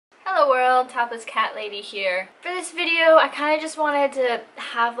Hello world, Topless Cat Lady here. For this video, I kind of just wanted to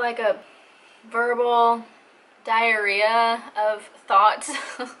have like a verbal diarrhea of thoughts.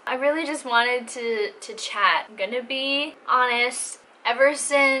 I really just wanted to chat. I'm gonna be honest, ever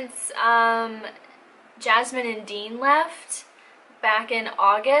since Jasmine and Dean left back in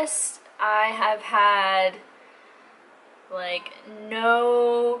August, I have had like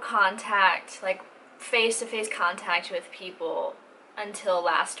no contact, like face-to-face contact with people until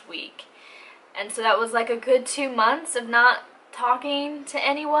last week. And so that was like a good 2 months of not talking to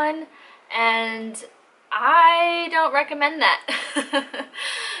anyone, and I don't recommend that.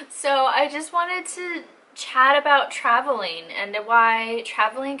 So I just wanted to chat about traveling and why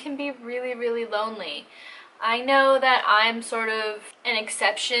traveling can be really, really lonely. I know that I'm sort of an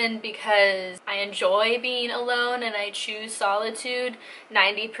exception because I enjoy being alone and I choose solitude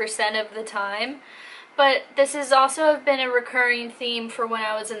 90% of the time. But this has also been a recurring theme for when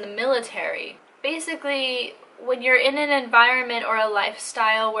I was in the military. Basically, when you're in an environment or a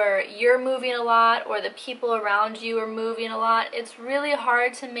lifestyle where you're moving a lot or the people around you are moving a lot, it's really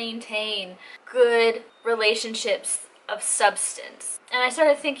hard to maintain good relationships of substance. And I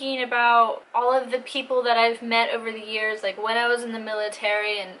started thinking about all of the people that I've met over the years, like when I was in the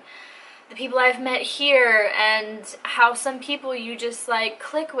military, and the people I've met here, and how some people you just like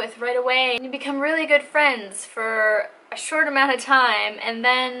click with right away and you become really good friends for a short amount of time, and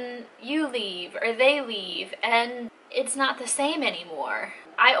then you leave or they leave and it's not the same anymore.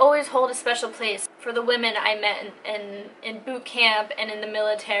 I always hold a special place for the women I met in boot camp and in the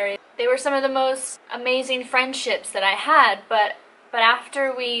military. They were some of the most amazing friendships that I had, but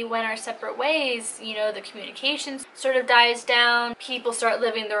after we went our separate ways, you know, the communication sort of dies down, people start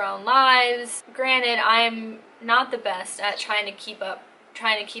living their own lives. Granted, I'm not the best at trying to keep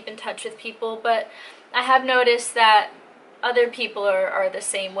in touch with people, but I have noticed that other people are the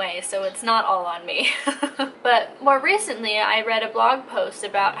same way, so it's not all on me. But more recently, I read a blog post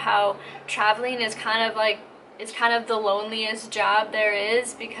about how traveling is kind of the loneliest job there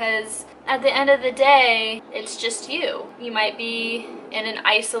is, because at the end of the day, it's just you. You might be in an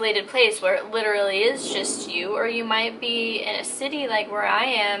isolated place where it literally is just you, or you might be in a city like where I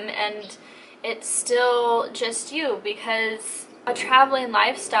am and it's still just you, because a traveling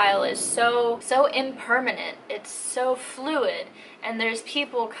lifestyle is so impermanent. It's so fluid, and there's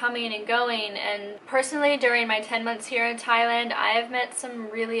people coming and going. And personally, during my 10 months here in Thailand, I have met some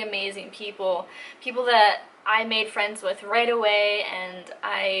really amazing people that I made friends with right away, and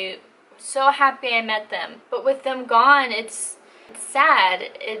I'm so happy I met them. But with them gone, it's sad.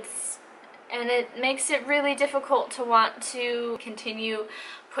 And it makes it really difficult to want to continue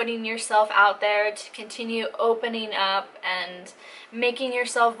putting yourself out there, to continue opening up and making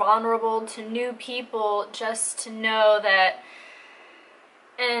yourself vulnerable to new people, just to know that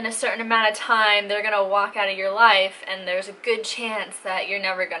in a certain amount of time they're gonna walk out of your life and there's a good chance that you're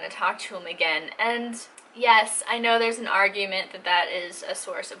never gonna talk to them again. And yes, I know there's an argument that is a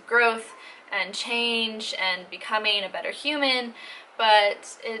source of growth and change and becoming a better human,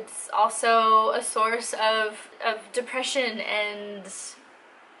 but it's also a source of depression and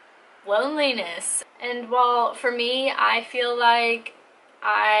loneliness. And while for me, I feel like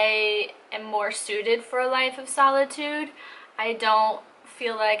I am more suited for a life of solitude, I don't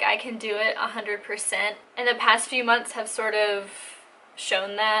feel like I can do it 100%. And the past few months have sort of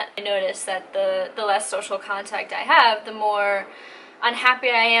shown that. I notice that the less social contact I have, the more unhappy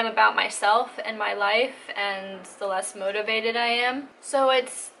I am about myself and my life, and the less motivated I am. So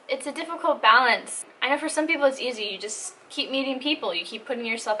it's a difficult balance. I know for some people it's easy. You just keep meeting people, you keep putting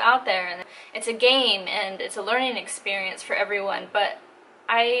yourself out there, and it's a game and it's a learning experience for everyone. But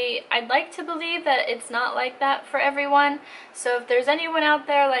I'd like to believe that it's not like that for everyone. So if there's anyone out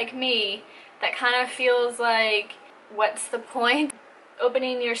there like me that kind of feels like, what's the point?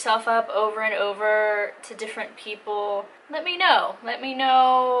 Opening yourself up over and over to different people, let me know. Let me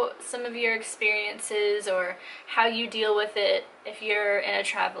know some of your experiences or how you deal with it if you're in a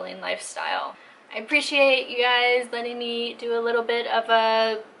traveling lifestyle. I appreciate you guys letting me do a little bit of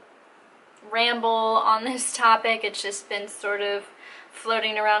a ramble on this topic. It's just been sort of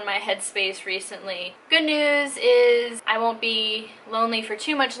floating around my headspace recently. Good news is I won't be lonely for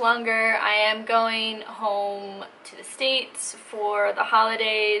too much longer. I am going home to the States for the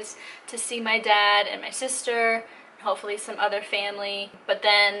holidays to see my dad and my sister, hopefully some other family. But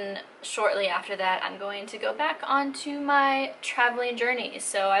then shortly after that, I'm going to go back onto my traveling journey.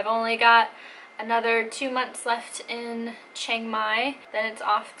 So I've only got another 2 months left in Chiang Mai, then it's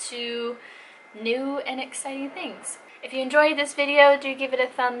off to new and exciting things. If you enjoyed this video, do give it a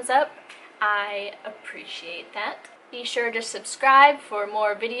thumbs up. I appreciate that. Be sure to subscribe for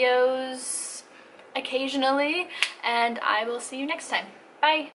more videos occasionally, and I will see you next time. Bye!